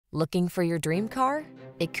Looking for your dream car?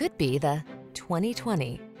 It could be the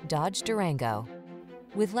 2020 Dodge Durango.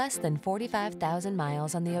 With less than 45,000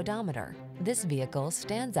 miles on the odometer, this vehicle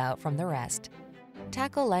stands out from the rest.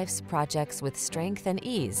 Tackle life's projects with strength and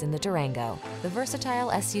ease in the Durango, the versatile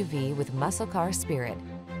SUV with muscle car spirit.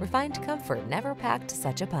 Refined comfort never packed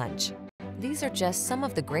such a punch. These are just some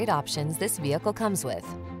of the great options this vehicle comes with: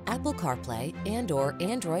 Apple CarPlay and/or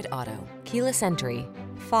Android Auto, keyless entry,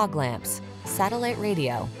 fog lamps, satellite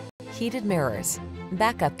radio, heated mirrors,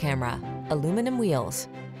 backup camera, aluminum wheels,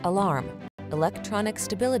 alarm, electronic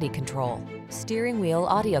stability control, steering wheel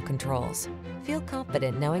audio controls. Feel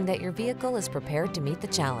confident knowing that your vehicle is prepared to meet the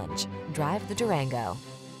challenge. Drive the Durango.